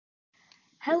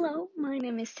Hello, my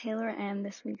name is Taylor, and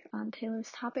this week on Taylor's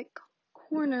Topic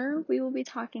Corner, we will be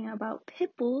talking about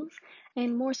pit bulls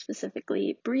and more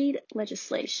specifically, breed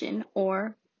legislation,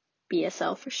 or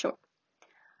BSL for short.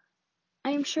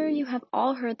 I am sure you have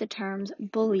all heard the terms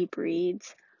bully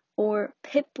breeds or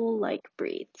pit bull like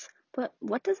breeds, but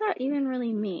what does that even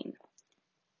really mean?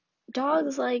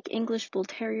 Dogs like English Bull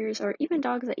Terriers, or even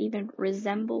dogs that even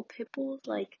resemble pit bulls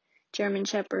like German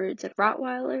Shepherds and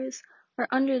Rottweilers, are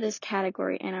under this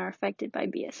category and are affected by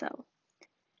BSL.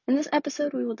 In this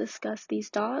episode, we will discuss these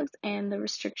dogs and the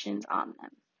restrictions on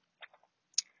them.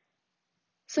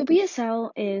 So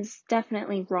BSL is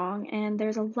definitely wrong, and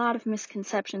there's a lot of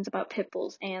misconceptions about pit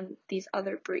bulls and these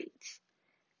other breeds.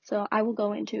 So I will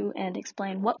go into and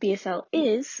explain what BSL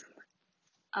is,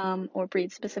 or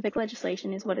breed-specific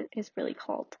legislation is what it is really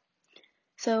called.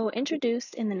 So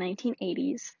introduced in the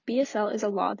 1980s, BSL is a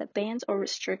law that bans or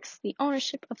restricts the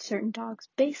ownership of certain dogs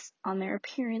based on their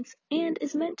appearance and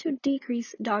is meant to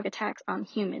decrease dog attacks on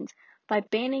humans by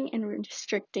banning and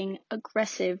restricting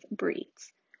aggressive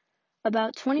breeds.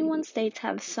 About 21 states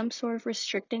have some sort of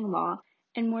restricting law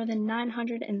in more than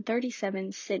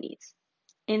 937 cities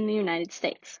in the United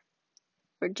States.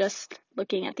 We're just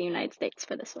looking at the United States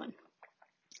for this one.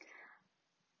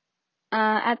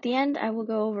 At the end, I will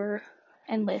go over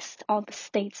and list all the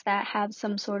states that have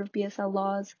some sort of BSL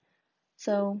laws.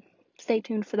 So stay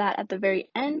tuned for that at the very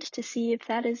end to see if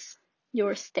that is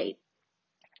your state.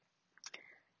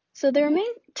 So there are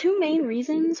two main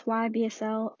reasons why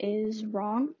BSL is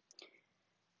wrong.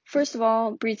 First of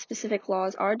all, breed-specific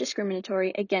laws are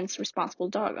discriminatory against responsible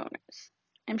dog owners.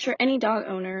 I'm sure any dog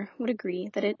owner would agree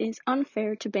that it is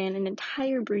unfair to ban an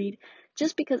entire breed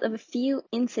just because of a few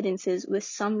incidences with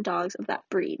some dogs of that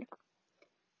breed.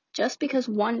 Just because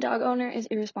one dog owner is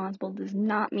irresponsible does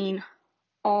not mean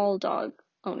all dog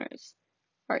owners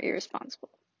are irresponsible.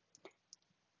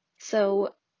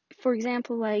 So, for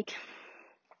example, if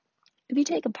you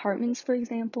take apartments, for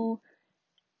example,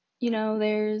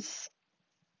 there's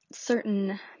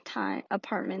certain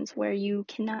apartments where you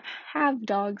cannot have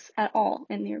dogs at all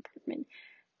in your apartment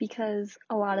because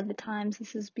a lot of the times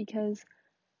this is because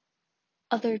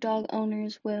other dog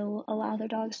owners will allow their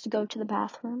dogs to go to the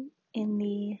bathroom in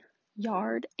the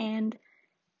yard, and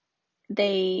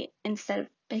they, instead of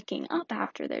picking up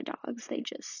after their dogs, they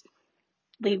just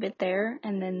leave it there,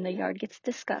 and then the yard gets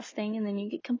disgusting, and then you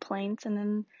get complaints, and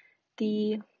then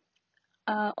the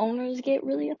owners get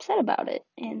really upset about it,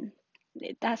 and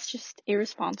that's just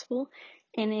irresponsible,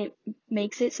 and it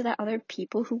makes it so that other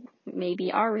people who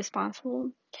maybe are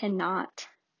responsible cannot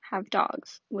have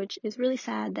dogs, which is really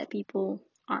sad that people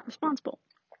aren't responsible.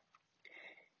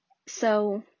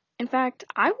 So, in fact,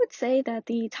 I would say that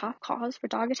the top cause for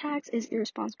dog attacks is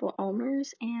irresponsible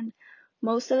owners, and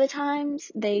most of the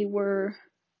times they were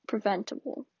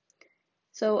preventable.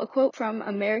 So, a quote from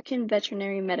American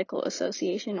Veterinary Medical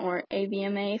Association, or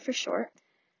AVMA for short: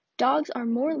 dogs are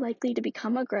more likely to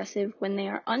become aggressive when they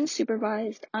are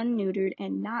unsupervised, unneutered,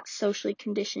 and not socially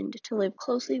conditioned to live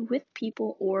closely with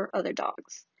people or other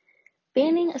dogs.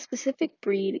 Banning a specific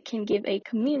breed can give a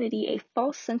community a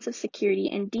false sense of security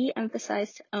and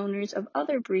de-emphasize to owners of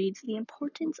other breeds the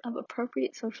importance of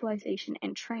appropriate socialization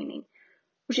and training,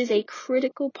 which is a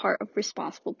critical part of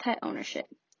responsible pet ownership.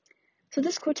 So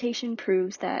this quotation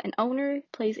proves that an owner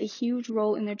plays a huge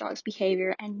role in their dog's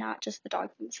behavior and not just the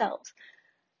dogs themselves.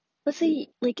 Let's say,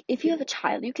 if you have a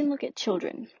child, you can look at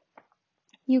children.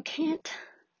 You can't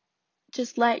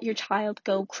just let your child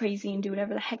go crazy and do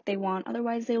whatever the heck they want.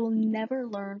 Otherwise, they will never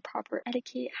learn proper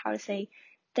etiquette, how to say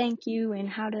thank you, and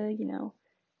how to,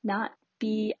 not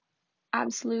be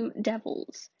absolute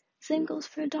devils. Same goes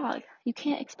for a dog. You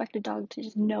can't expect a dog to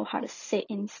just know how to sit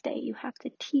and stay. You have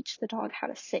to teach the dog how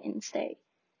to sit and stay.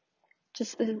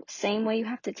 Just the same way you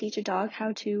have to teach a dog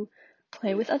how to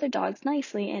play with other dogs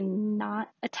nicely and not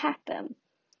attack them.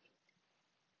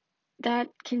 That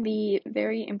can be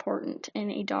very important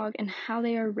in a dog and how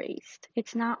they are raised.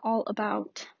 It's not all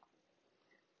about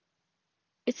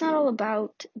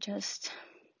just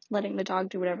letting the dog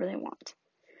do whatever they want.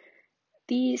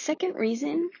 The second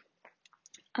reason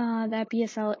that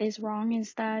BSL is wrong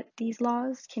is that these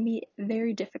laws can be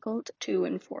very difficult to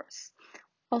enforce.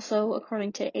 Also,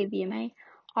 according to AVMA,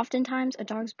 oftentimes a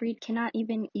dog's breed cannot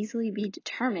even easily be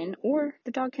determined, or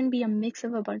the dog can be a mix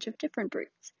of a bunch of different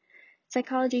breeds.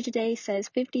 Psychology Today says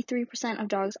 53% of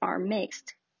dogs are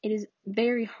mixed. It is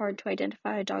very hard to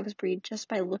identify a dog's breed just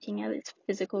by looking at its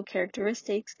physical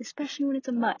characteristics, especially when it's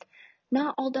a mutt.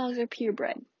 Not all dogs are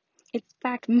purebred. In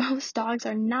fact, most dogs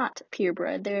are not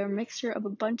purebred. They're a mixture of a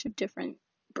bunch of different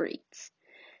breeds.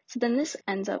 So then this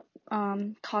ends up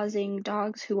causing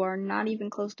dogs who are not even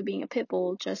close to being a pit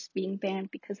bull just being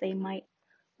banned because they might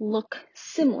look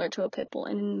similar to a pit bull.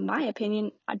 And in my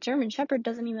opinion, a German Shepherd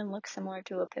doesn't even look similar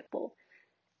to a pit bull.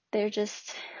 They're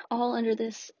just all under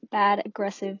this bad,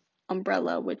 aggressive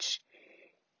umbrella, which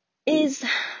is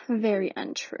very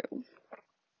untrue.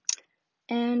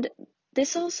 And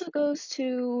this also goes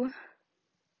to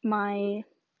my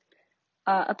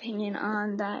opinion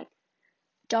on that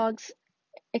dogs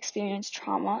experience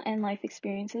trauma and life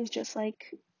experiences just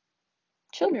like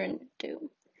children do.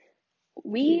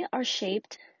 We are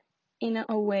shaped in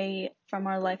a way from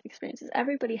our life experiences.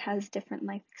 Everybody has different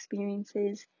life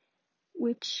experiences,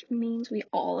 which means we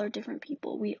all are different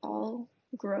people. We all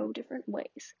grow different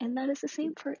ways. And that is the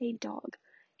same for a dog.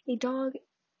 A dog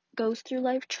goes through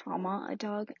life trauma. A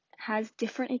dog has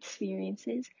different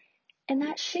experiences, and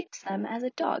that shapes them as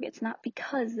a dog. It's not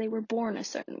because they were born a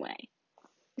certain way.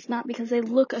 It's not because they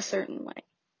look a certain way.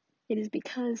 It is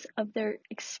because of their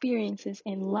experiences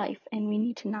in life, and we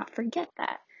need to not forget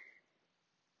that.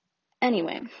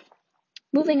 Anyway,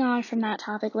 moving on from that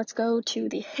topic, let's go to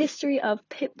the history of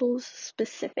pit bulls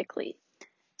specifically.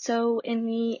 So in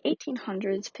the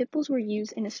 1800s, pit bulls were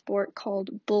used in a sport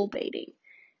called bull baiting.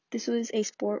 This was a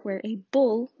sport where a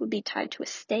bull would be tied to a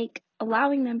stake,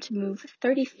 allowing them to move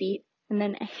 30 feet, and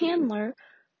then a handler,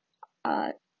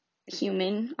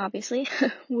 human obviously,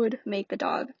 would make the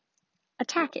dog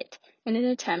attack it in an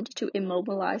attempt to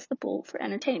immobilize the bull for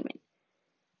entertainment.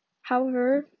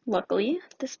 However, luckily,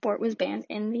 the sport was banned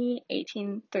in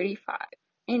 1835.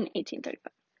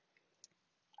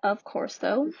 Of course,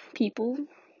 though, people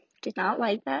did not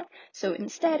like that, so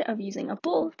instead of using a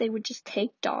bull, they would just take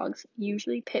dogs,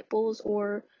 usually pit bulls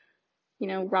or,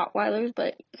 Rottweilers,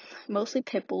 but mostly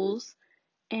pit bulls,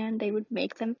 and they would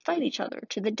make them fight each other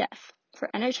to the death for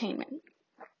entertainment.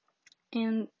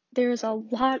 And there's a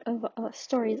lot of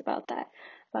stories about that,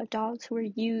 about dogs who were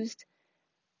used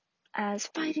as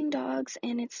fighting dogs,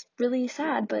 and it's really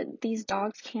sad, but these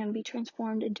dogs can be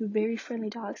transformed into very friendly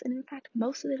dogs, and in fact,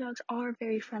 most of the dogs are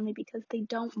very friendly because they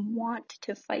don't want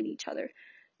to fight each other.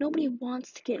 Nobody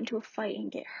wants to get into a fight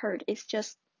and get hurt. It's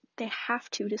just they have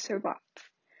to survive,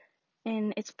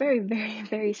 and it's very, very,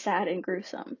 very sad and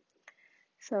gruesome.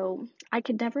 So I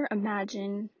could never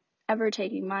imagine ever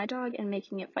taking my dog and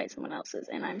making it fight someone else's,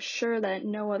 and I'm sure that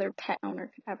no other pet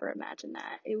owner could ever imagine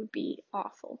that. It would be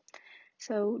awful.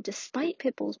 So despite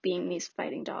pit bulls being these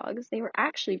fighting dogs, they were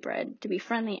actually bred to be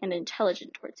friendly and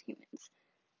intelligent towards humans,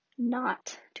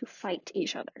 not to fight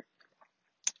each other.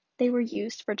 They were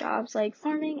used for jobs like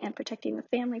farming and protecting the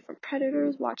family from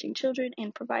predators, watching children,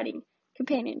 and providing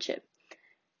companionship.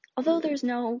 Although there's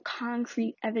no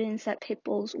concrete evidence that pit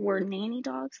bulls were nanny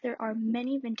dogs, there are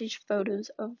many vintage photos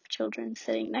of children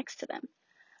sitting next to them.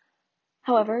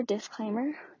 However,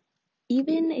 disclaimer,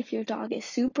 even if your dog is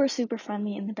super, super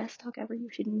friendly and the best dog ever, you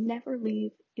should never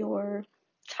leave your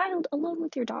child alone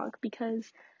with your dog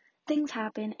because things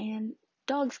happen and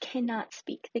dogs cannot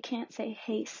speak. They can't say,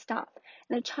 hey, stop.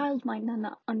 And a child might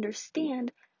not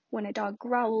understand when a dog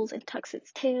growls and tucks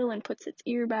its tail and puts its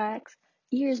ears back,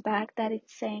 that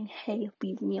it's saying, hey,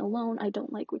 leave me alone. I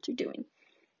don't like what you're doing.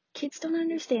 Kids don't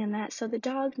understand that, so the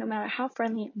dog, no matter how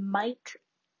friendly, might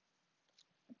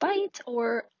bite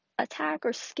or attack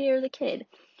or scare the kid.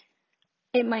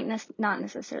 It might not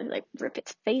necessarily like rip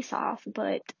its face off,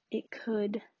 but it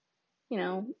could,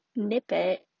 nip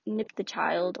the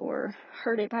child or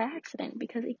hurt it by accident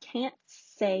because it can't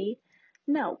say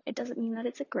no. It doesn't mean that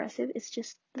it's aggressive. It's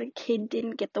just the kid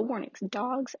didn't get the warnings.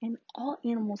 Dogs and all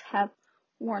animals have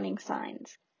warning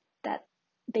signs that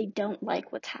they don't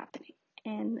like what's happening.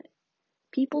 And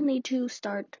people need to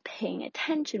start paying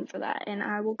attention for that. And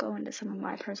I will go into some of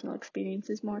my personal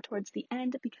experiences more towards the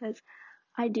end because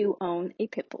I do own a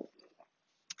pit bull.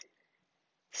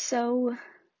 So,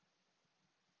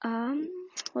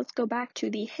 let's go back to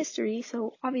the history.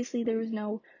 So obviously there was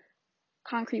no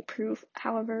concrete proof.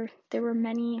 However, there were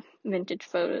many vintage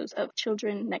photos of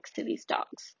children next to these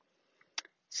dogs.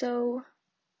 So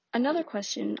another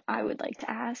question I would like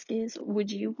to ask is, would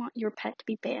you want your pet to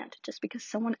be banned just because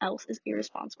someone else is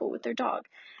irresponsible with their dog?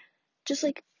 It's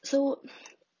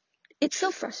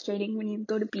so frustrating when you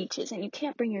go to beaches and you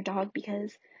can't bring your dog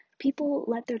because people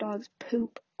let their dogs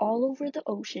poop all over the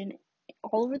ocean,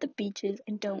 all over the beaches,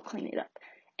 and don't clean it up.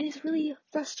 And it's really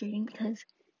frustrating because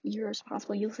you're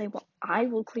responsible. You'll say, well, I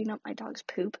will clean up my dog's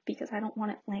poop because I don't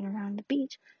want it laying around the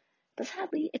beach. But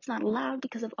sadly, it's not allowed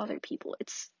because of other people.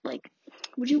 It's like,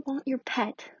 would you want your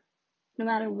pet, no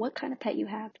matter what kind of pet you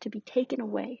have, to be taken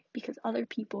away because other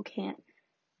people can't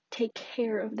take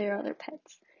care of their other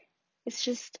pets? It's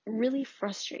just really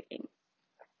frustrating.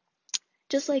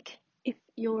 Just like if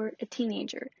you're a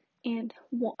teenager and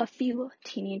a few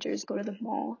teenagers go to the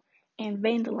mall and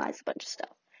vandalize a bunch of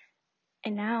stuff,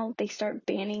 and now they start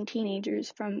banning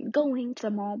teenagers from going to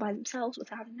the mall by themselves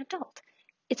without an adult.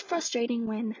 It's frustrating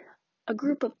when a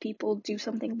group of people do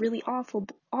something really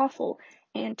awful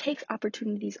and takes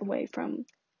opportunities away from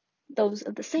those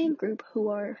of the same group who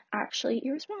are actually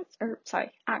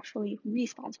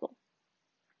responsible.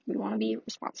 We want to be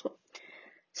responsible.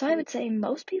 So I would say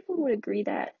most people would agree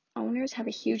that owners have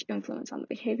a huge influence on the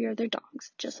behavior of their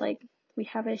dogs, just like we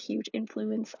have a huge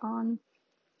influence on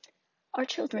our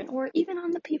children or even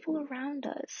on the people around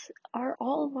us.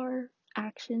 All of our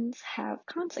actions have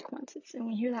consequences, and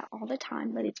we hear that all the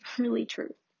time, but it's really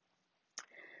true.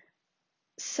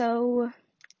 So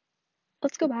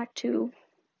let's go back to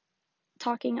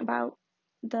talking about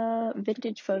the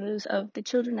vintage photos of the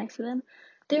children next to them.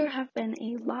 There have been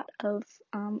a lot of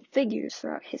figures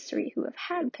throughout history who have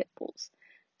had pit bulls.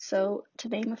 So to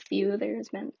name a few, there's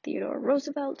been Theodore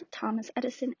Roosevelt, Thomas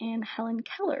Edison, and Helen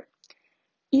Keller.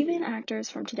 Even actors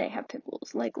from today have pit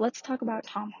bulls. Like, let's talk about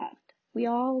Tom Holland. We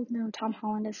all know Tom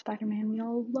Holland as Spider-Man. We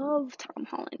all love Tom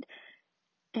Holland.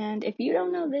 And if you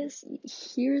don't know this,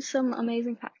 here's some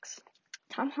amazing facts.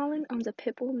 Tom Holland owns a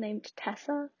pit bull named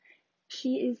Tessa.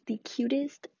 She is the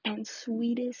cutest and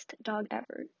sweetest dog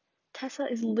ever. Tessa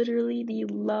is literally the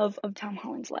love of Tom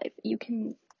Holland's life. You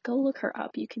can go look her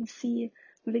up. You can see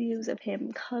videos of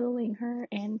him cuddling her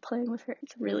and playing with her.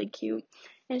 It's really cute.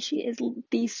 And she is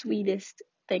the sweetest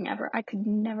thing ever. I could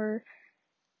never,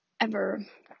 ever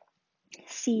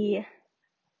see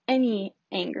any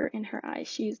anger in her eyes.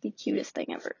 She is the cutest thing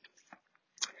ever.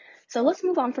 So let's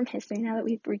move on from history now that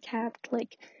we've recapped,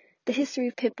 like, the history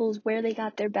of pit bulls, where they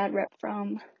got their bad rep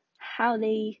from, how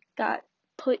they got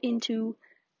put into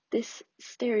this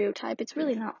stereotype. It's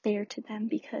really not fair to them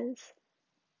because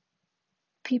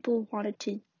people wanted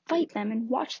to fight them and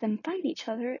watch them fight each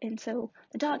other, and so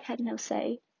the dog had no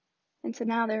say. And so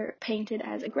now they're painted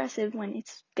as aggressive when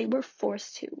they were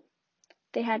forced to.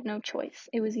 They had no choice.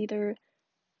 It was either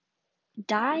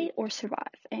die or survive,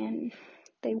 and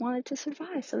they wanted to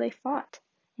survive, so they fought.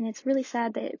 And it's really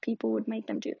sad that people would make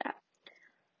them do that.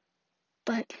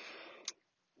 But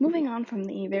moving on from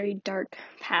the very dark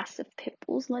past of pit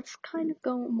bulls, let's kind of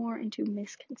go more into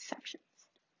misconceptions.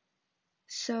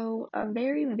 So a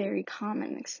very, very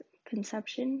common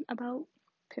misconception about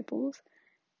pit bulls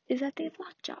is that they have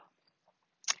lockjaw.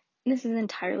 This is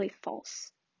entirely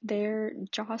false. Their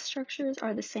jaw structures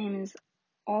are the same as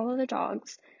all other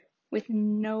dogs with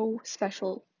no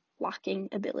special locking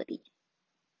ability.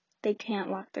 They can't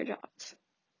lock their jaws.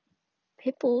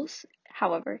 Pit bulls,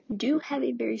 however, do have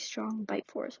a very strong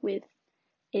bite force, with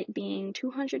it being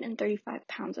 235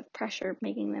 pounds of pressure,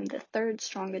 making them the third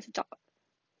strongest dog.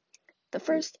 The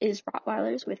first is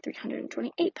Rottweilers with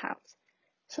 328 pounds.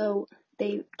 So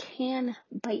they can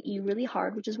bite you really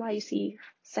hard, which is why you see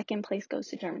second place goes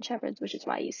to German Shepherds, which is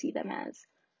why you see them as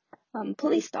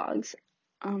police dogs.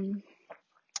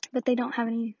 But they don't have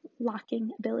any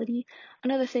locking ability.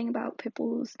 Another thing about pit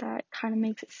bulls that kind of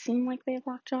makes it seem like they have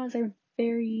locked jaws, they're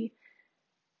very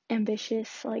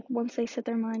ambitious. Like, once they set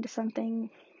their mind to something,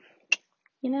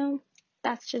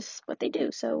 that's just what they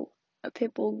do. So a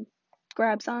pit bull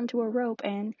grabs onto a rope,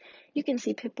 and you can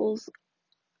see pit bulls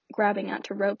grabbing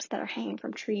onto ropes that are hanging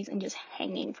from trees and just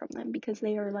hanging from them because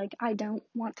they are like, I don't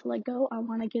want to let go, I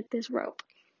want to get this rope.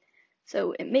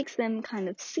 So it makes them kind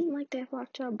of seem like they have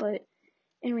lockjaw, but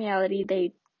in reality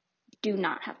they do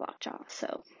not have lockjaw.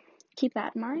 So keep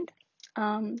that in mind.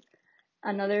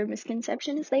 Another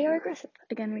misconception is they are aggressive.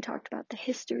 Again, we talked about the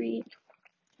history,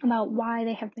 about why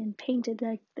they have been painted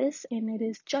like this, and it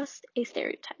is just a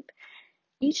stereotype.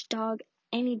 Each dog,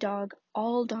 any dog,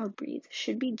 all dog breeds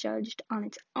should be judged on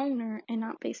its owner and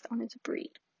not based on its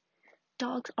breed.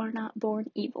 Dogs are not born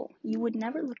evil. You would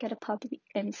never look at a puppy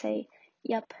and say,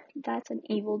 yep, that's an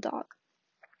evil dog.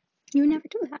 You would never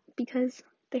do that because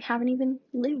they haven't even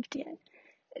lived yet.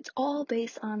 It's all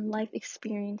based on life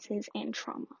experiences and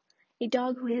trauma. A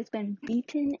dog who has been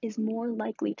beaten is more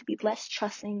likely to be less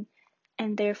trusting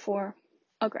and therefore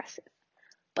aggressive.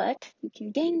 But you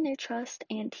can gain their trust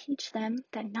and teach them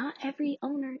that not every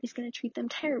owner is going to treat them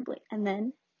terribly. And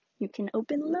then you can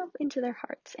open love into their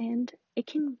hearts, and it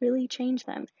can really change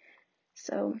them.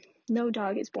 So no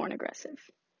dog is born aggressive.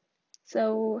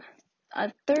 So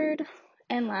a third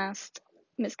and last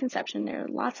misconception, there are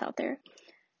lots out there.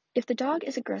 If the dog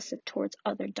is aggressive towards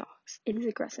other dogs, it is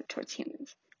aggressive towards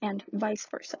humans, and vice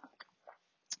versa.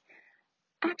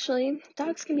 Actually,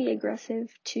 dogs can be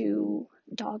aggressive to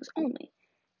dogs only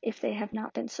if they have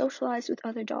not been socialized with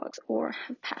other dogs or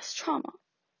have past trauma.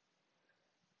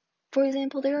 For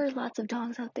example, there are lots of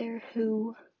dogs out there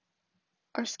who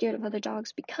are scared of other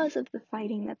dogs because of the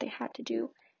fighting that they had to do.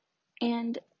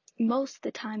 And most of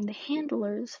the time, the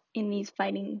handlers in these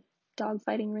dog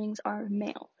fighting rings are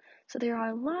male. So there are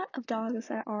a lot of dogs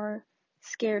that are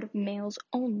scared of males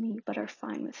only, but are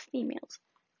fine with females.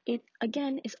 It,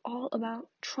 again, is all about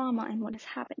trauma and what has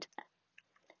happened to them.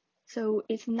 So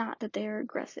it's not that they're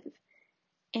aggressive.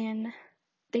 And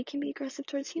they can be aggressive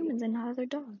towards humans and not other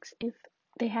dogs. If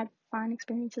they had fine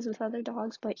experiences with other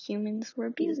dogs, but humans were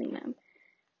abusing them.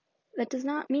 That does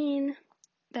not mean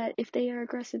that if they are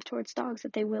aggressive towards dogs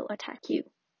that they will attack you.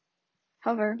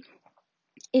 However,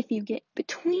 if you get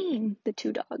between the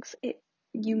two dogs,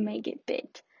 you may get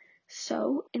bit.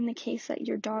 So, in the case that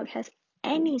your dog has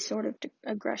any sort of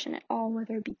aggression at all,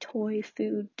 whether it be toy,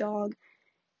 food, dog,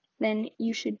 then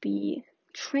you should be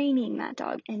training that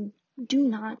dog and do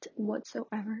not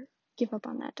whatsoever give up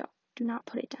on that dog. Do not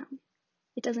put it down.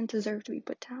 It doesn't deserve to be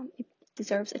put down. It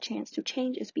deserves a chance to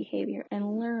change its behavior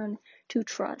and learn to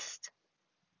trust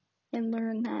and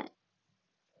learn that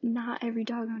not every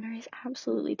dog owner is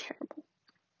absolutely terrible.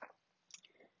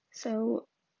 So,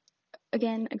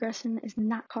 again, aggression is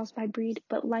not caused by breed,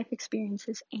 but life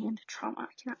experiences and trauma.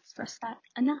 I cannot stress that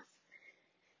enough.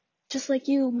 Just like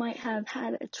you might have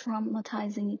had a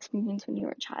traumatizing experience when you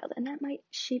were a child, and that might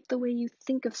shape the way you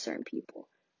think of certain people.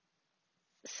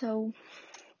 So,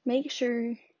 make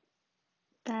sure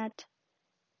that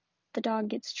the dog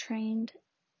gets trained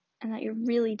and that you're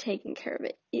really taking care of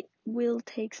it. It will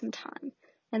take some time.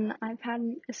 And I've had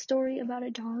a story about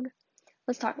a dog.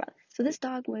 Let's talk about it. So this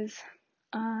dog was,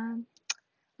 I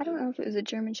don't know if it was a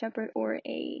German Shepherd or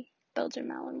a Belgian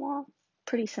Malinois.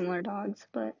 Pretty similar dogs,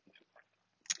 but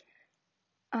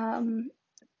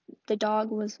the dog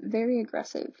was very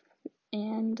aggressive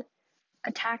and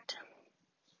attacked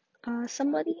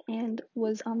somebody and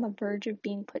was on the verge of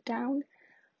being put down.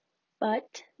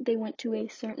 But they went to a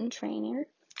certain trainer,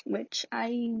 which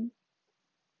I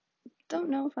don't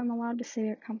know if I'm allowed to say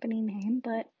their company name,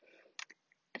 but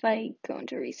if I go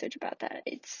into research about that,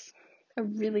 it's a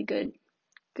really good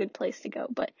place to go.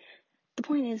 But the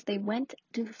point is, they went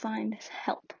to find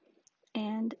help,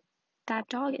 and that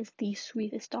dog is the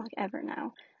sweetest dog ever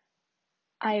now.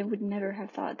 I would never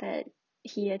have thought that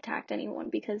he attacked anyone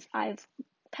because I've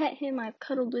pet him, I've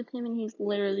cuddled with him, and he's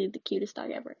literally the cutest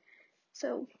dog ever.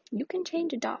 So, you can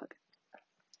change a dog.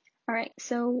 Alright,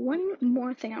 so one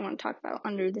more thing I want to talk about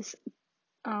under this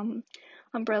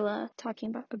umbrella talking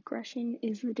about aggression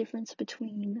is the difference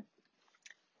between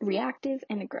reactive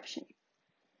and aggression.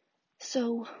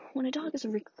 So when a dog is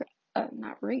aggressive,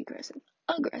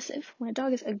 when a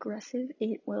dog is aggressive,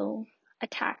 it will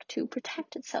attack to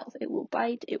protect itself. It will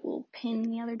bite, it will pin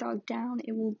the other dog down,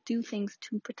 it will do things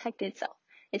to protect itself.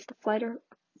 It's the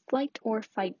flight or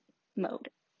fight mode.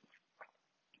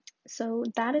 So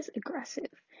that is aggressive.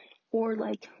 Or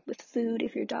like with food,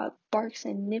 if your dog barks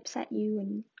and nips at you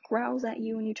and growls at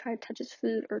you when you try to touch his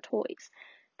food or toys,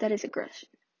 that is aggression.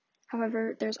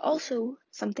 However, there's also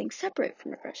something separate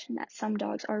from aggression, that some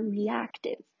dogs are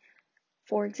reactive.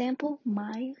 For example,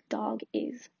 my dog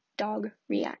is dog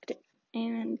reactive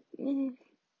and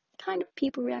kind of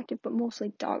people reactive, but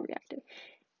mostly dog reactive.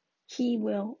 He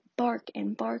will bark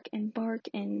and bark and bark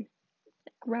and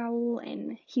growl,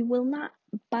 and he will not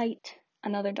bite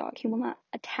another dog. He will not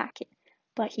attack it,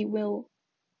 but he will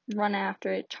run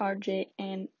after it, charge it,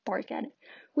 and bark at it,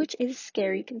 which is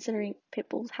scary considering pit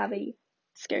bulls have a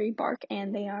scary bark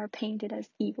and they are painted as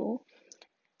evil.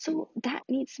 So that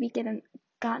needs to be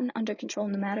gotten under control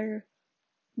no matter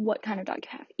what kind of dog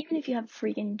you have. Even if you have a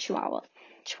freaking Chihuahua.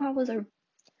 Chihuahuas are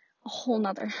a whole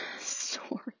nother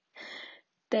story.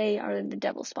 They are the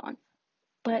devil spawn.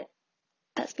 But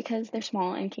that's because they're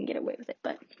small and can get away with it.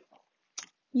 But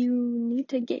you need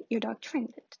to get your dog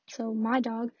trained. So my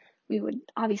dog, you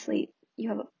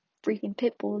have a freaking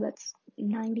pit bull that's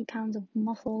 90 pounds of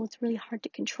muscle. It's really hard to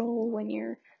control when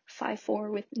you're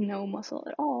 5'4" with no muscle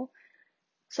at all.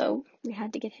 So we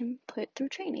had to get him put through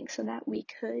training so that we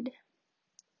could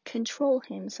control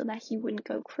him so that he wouldn't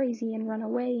go crazy and run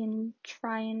away and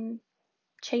try and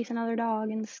chase another dog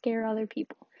and scare other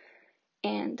people.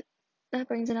 And that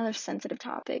brings another sensitive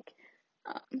topic.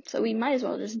 So we might as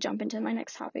well just jump into my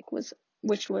next topic,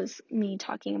 which was me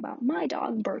talking about my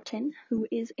dog, Burton, who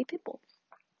is a pit bull.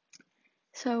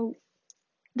 So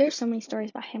there's so many stories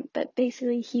about him, but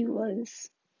basically he was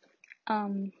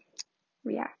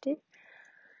reactive.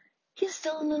 He's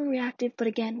still a little reactive, but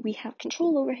again, we have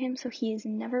control over him, so he has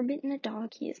never bitten a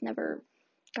dog. He has never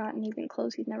gotten even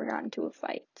close. He's never gotten into a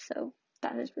fight, so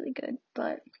that is really good.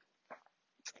 But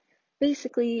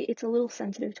basically, it's a little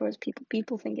sensitive towards people.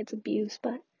 People think it's abuse,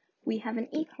 but we have an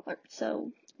e-collar.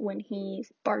 So when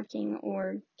he's barking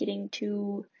or getting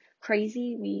too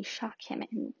crazy, we shock him.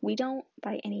 And we don't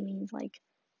by any means like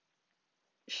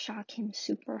shock him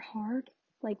super hard.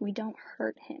 Like, we don't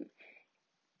hurt him.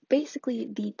 Basically,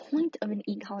 the point of an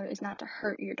e-collar is not to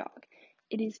hurt your dog.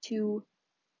 It is to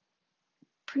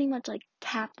pretty much like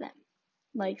tap them.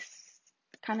 Like,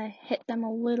 kind of hit them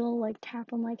a little, like tap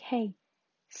them like, hey,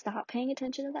 stop paying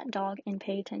attention to that dog and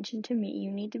pay attention to me.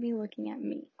 You need to be looking at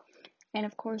me. And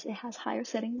of course, it has higher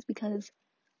settings because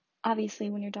obviously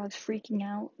when your dog's freaking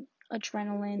out,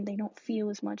 adrenaline, they don't feel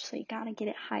as much, so you gotta get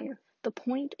it higher. The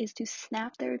point is to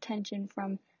snap their attention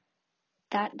from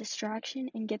that distraction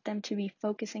and get them to be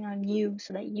focusing on you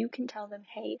so that you can tell them,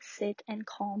 hey, sit and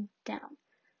calm down.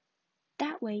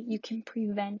 That way you can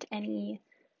prevent any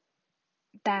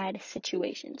bad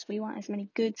situations. We want as many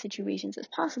good situations as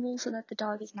possible so that the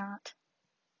dog is not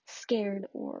scared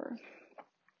or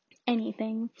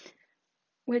anything,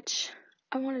 which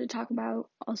I wanted to talk about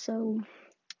also.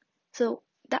 So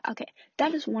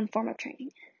that is one form of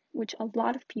training, which a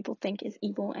lot of people think is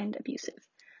evil and abusive.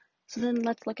 So then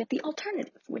let's look at the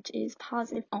alternative, which is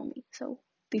positive only. So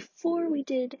before we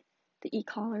did the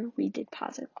e-collar, we did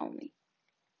positive only.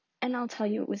 And I'll tell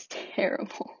you, it was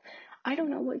terrible. I don't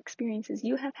know what experiences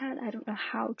you have had. I don't know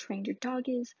how trained your dog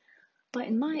is. But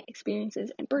in my experiences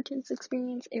and Burton's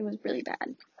experience, it was really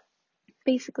bad.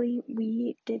 Basically,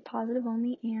 we did positive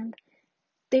only, and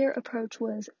their approach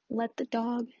was let the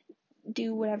dog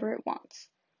do whatever it wants,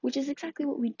 which is exactly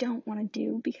what we don't want to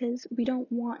do because we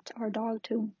don't want our dog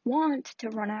to want to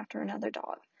run after another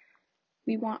dog.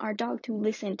 We want our dog to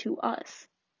listen to us.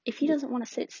 If he doesn't want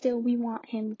to sit still, we want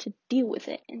him to deal with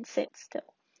it and sit still.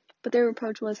 But their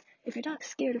approach was, if your dog's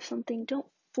scared of something, don't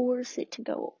force it to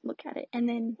go look at it, and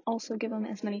then also give them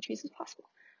as many treats as possible.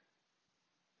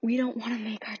 We don't want to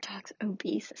make our dogs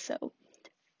obese, so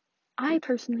I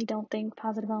personally don't think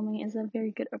positive only is a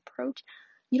very good approach.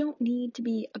 You don't need to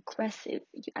be aggressive.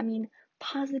 I mean,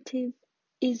 positive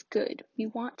is good. We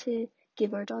want to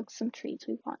give our dogs some treats.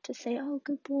 We want to say, oh,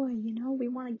 good boy, we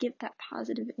want to give that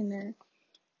positive in their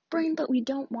brain, but we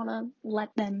don't want to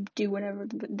let them do whatever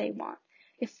they want.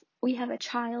 If we have a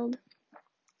child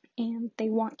and they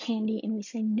want candy and we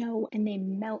say no and they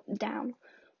melt down,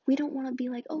 we don't want to be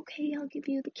like, okay, I'll give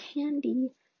you the candy.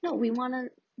 No, we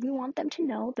want them to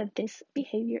know that this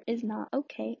behavior is not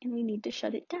okay and we need to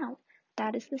shut it down.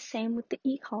 That is the same with the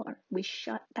e-collar. We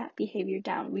shut that behavior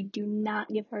down. We do not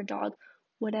give our dog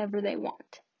whatever they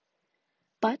want.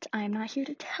 But I'm not here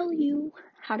to tell you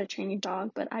how to train your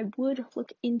dog, but I would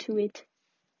look into it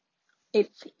if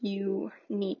you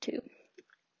need to.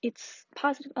 It's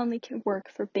positive only can work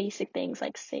for basic things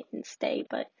like sit and stay,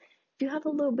 but if you have a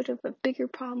little bit of a bigger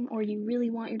problem or you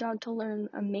really want your dog to learn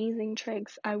amazing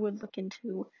tricks, I would look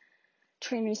into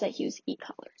trainers that use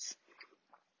e-collars.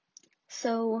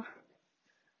 So,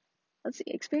 let's see,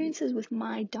 experiences with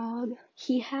my dog.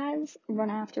 He has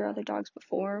run after other dogs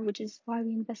before, which is why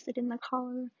we invested in the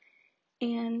collar.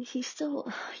 And he's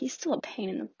still a pain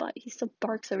in the butt. He still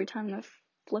barks every time the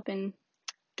flippin'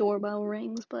 doorbell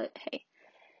rings, but hey,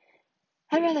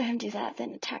 I'd rather him do that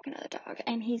than attack another dog,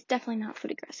 and he's definitely not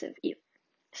food aggressive either.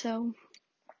 So,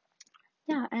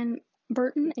 yeah, and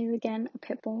Burton is again a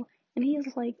pit bull, and he is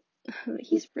like,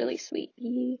 he's really sweet.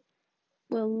 He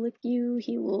will lick you,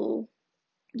 he will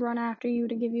run after you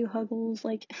to give you huggles,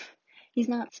 like, he's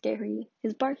not scary.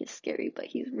 His bark is scary, but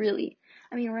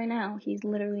right now,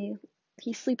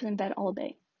 he sleeps in bed all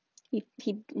day. He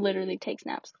literally takes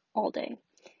naps all day.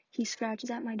 He scratches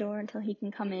at my door until he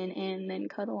can come in and then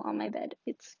cuddle on my bed.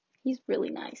 He's really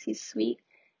nice. He's sweet.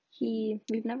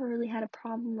 We've never really had a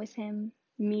problem with him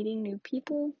meeting new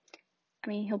people. I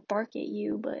mean, he'll bark at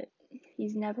you, but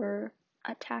he's never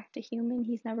attacked a human.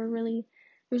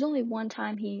 There's only one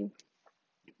time he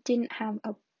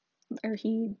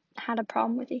he had a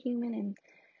problem with a human, and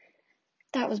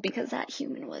that was because that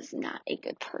human was not a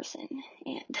good person,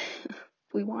 and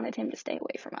we wanted him to stay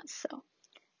away from us, so,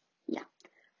 yeah.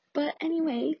 But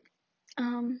anyway,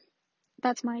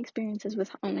 that's my experiences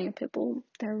with owning a pit bull.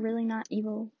 They're really not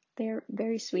evil. They're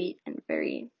very sweet and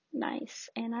very nice,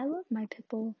 and I love my pit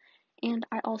bull. And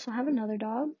I also have another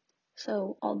dog,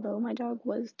 so although my dog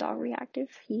was dog reactive,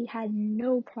 he had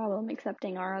no problem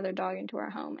accepting our other dog into our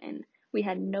home, and we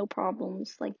had no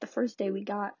problems. Like, the first day we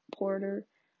got Porter,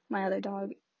 my other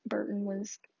dog, Burton,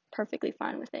 was perfectly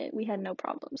fine with it. We had no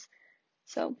problems.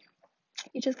 So,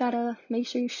 you just gotta make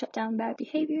sure you shut down bad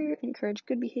behavior, encourage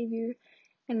good behavior,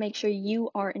 and make sure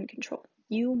you are in control.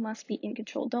 You must be in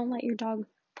control. Don't let your dog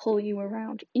pull you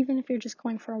around, even if you're just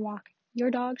going for a walk.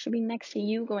 Your dog should be next to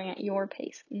you going at your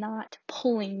pace, not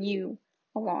pulling you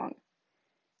along.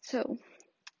 So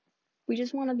we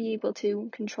just want to be able to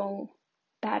control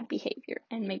bad behavior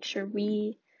and make sure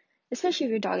especially if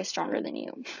your dog is stronger than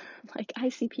you. Like, I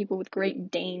see people with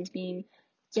Great Danes being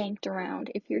yanked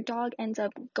around. If your dog ends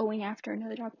up going after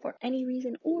another dog for any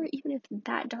reason, or even if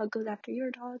that dog goes after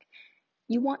your dog,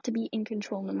 you want to be in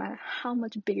control no matter how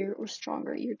much bigger or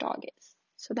stronger your dog is.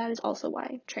 So that is also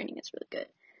why training is really good.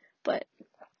 But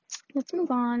let's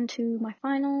move on to my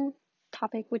final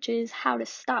topic, which is how to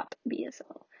stop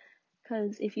BSL.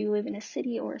 Because if you live in a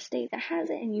city or a state that has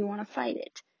it and you want to fight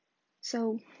it,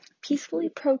 so peacefully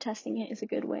protesting it is a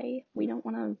good way. We don't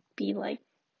want to be like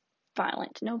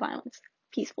violent, no violence,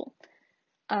 peaceful.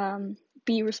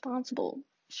 Be responsible.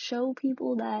 Show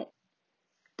people that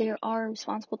there are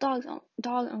responsible dog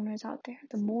owners out there.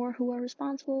 The more who are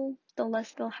responsible, the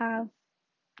less they'll have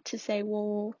to say,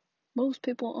 well, most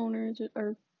pit bull owners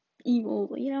are evil.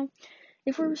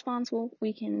 If we're responsible,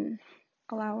 we can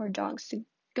allow our dogs to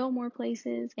go more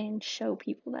places and show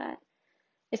people that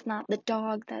it's not the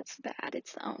dog that's bad,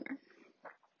 it's the owner.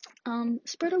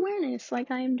 Spread awareness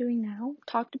like I am doing now.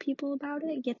 Talk to people about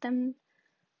it, get them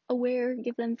aware,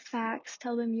 give them facts,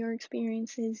 tell them your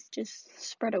experiences, just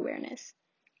spread awareness.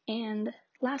 And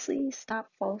lastly, stop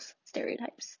false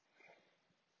stereotypes.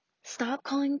 Stop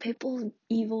calling pit bulls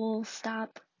evil,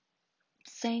 stop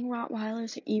saying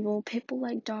Rottweilers are evil, pit bull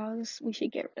like dogs, we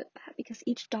should get rid of that because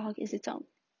each dog is its own.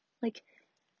 Like,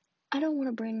 I don't want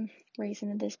to bring race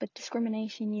into this, but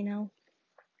discrimination,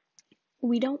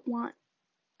 we don't want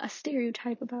a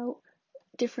stereotype about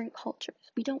different cultures.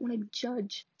 We don't want to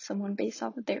judge someone based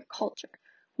off of their culture.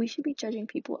 We should be judging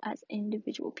people as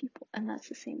individual people, and that's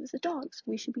the same as the dogs.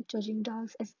 We should be judging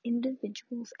dogs as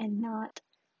individuals and not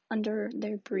under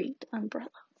their breed umbrella.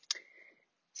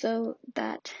 So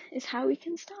that is how we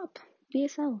can stop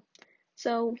BSL.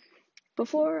 So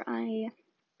before I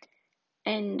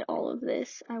end all of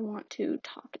this, I want to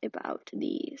talk about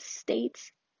the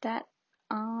states that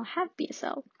have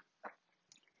BSL.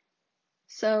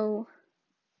 So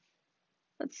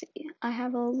let's see. I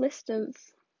have a list of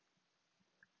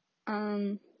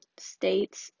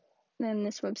states. Then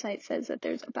this website says that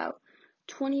there's about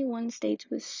 21 states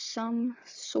with some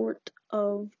sort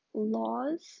of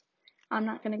laws. I'm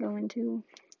not going to go into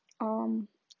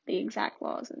the exact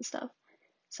laws and stuff.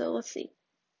 So let's see.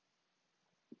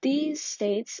 These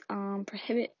states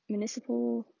prohibit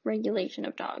municipal regulation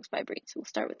of dogs by breed. So we'll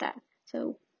start with that.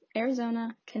 So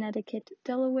Arizona, Connecticut,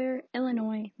 Delaware,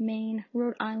 Illinois, Maine,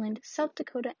 Rhode Island, South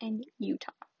Dakota, and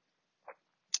Utah.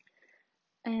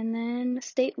 And then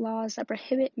state laws that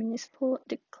prohibit municipal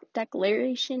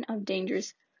declaration of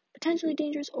dangerous, potentially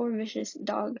dangerous or vicious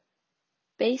dog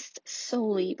based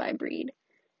solely by breed.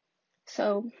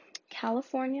 So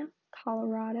California,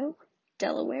 Colorado,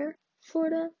 Delaware,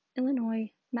 Florida,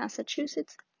 Illinois,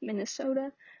 Massachusetts,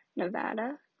 Minnesota,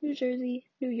 Nevada, New Jersey,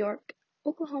 New York,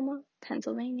 Oklahoma,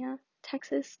 Pennsylvania,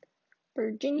 Texas,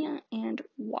 Virginia, and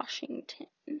Washington.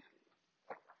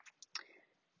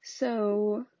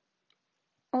 So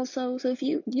if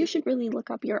you should really look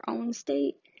up your own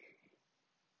state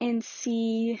and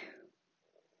see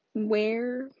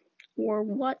where or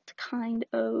what kind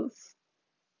of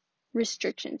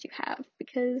restrictions you have,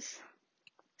 because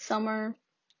some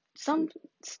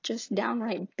just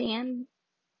downright ban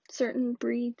certain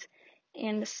breeds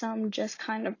and some just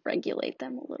kind of regulate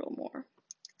them a little more.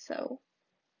 So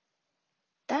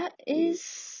that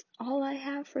is all I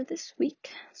have for this week.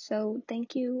 So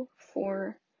thank you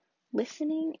for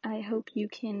listening. I hope you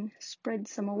can spread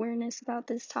some awareness about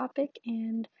this topic,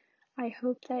 and I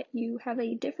hope that you have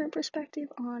a different perspective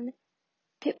on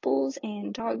pit bulls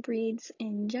and dog breeds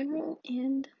in general,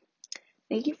 and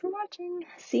thank you for watching.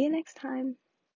 See you next time.